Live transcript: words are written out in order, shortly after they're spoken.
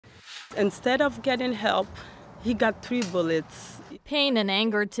Instead of getting help, he got 3 bullets. Pain and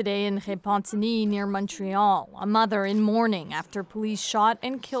anger today in Repentigny near Montreal. A mother in mourning after police shot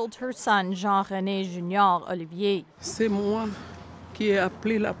and killed her son, Jean-René Junior Olivier. C'est moi qui ai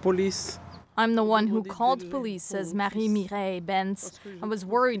appelé la police. I'm the one who called police, says Marie-Mireille Bence. I was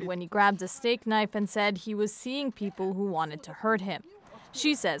worried when he grabbed a steak knife and said he was seeing people who wanted to hurt him.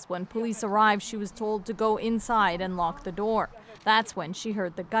 She says when police arrived, she was told to go inside and lock the door. That's when she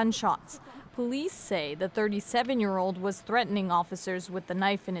heard the gunshots. Police say the 37-year-old was threatening officers with the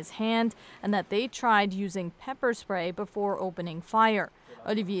knife in his hand and that they tried using pepper spray before opening fire.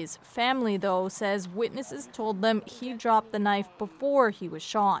 Olivier's family, though, says witnesses told them he dropped the knife before he was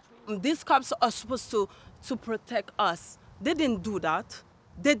shot. These cops are supposed to protect us. They didn't do that.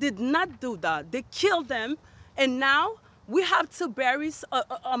 They did not do that. They killed them, and now we have to bury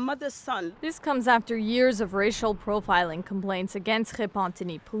a mother's son. This comes after years of racial profiling complaints against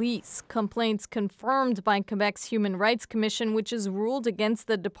Repentigny police. Complaints confirmed by Quebec's Human Rights Commission, which has ruled against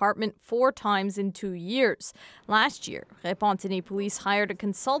the department 4 times in 2 years. Last year, Repentigny police hired a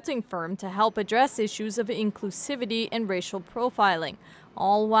consulting firm to help address issues of inclusivity and racial profiling,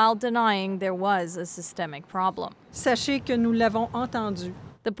 all while denying there was a systemic problem. Sachez que nous l'avons entendu.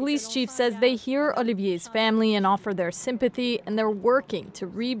 The police chief says they hear Olivier's family and offer their sympathy, and they're working to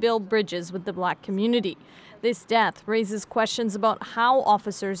rebuild bridges with the Black community. This death raises questions about how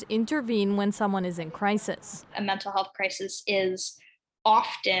officers intervene when someone is in crisis. A mental health crisis is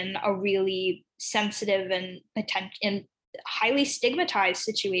often a really sensitive and highly stigmatized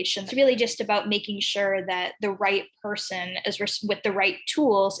situation. It's really just about making sure that the right person with the right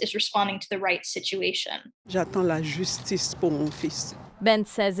tools is responding to the right situation. J'attends la justice pour mon fils.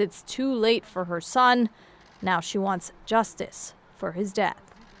 Bence says it's too late for her son. Now she wants justice for his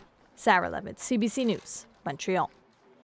death. Sarah Levitt, CBC News, Montreal.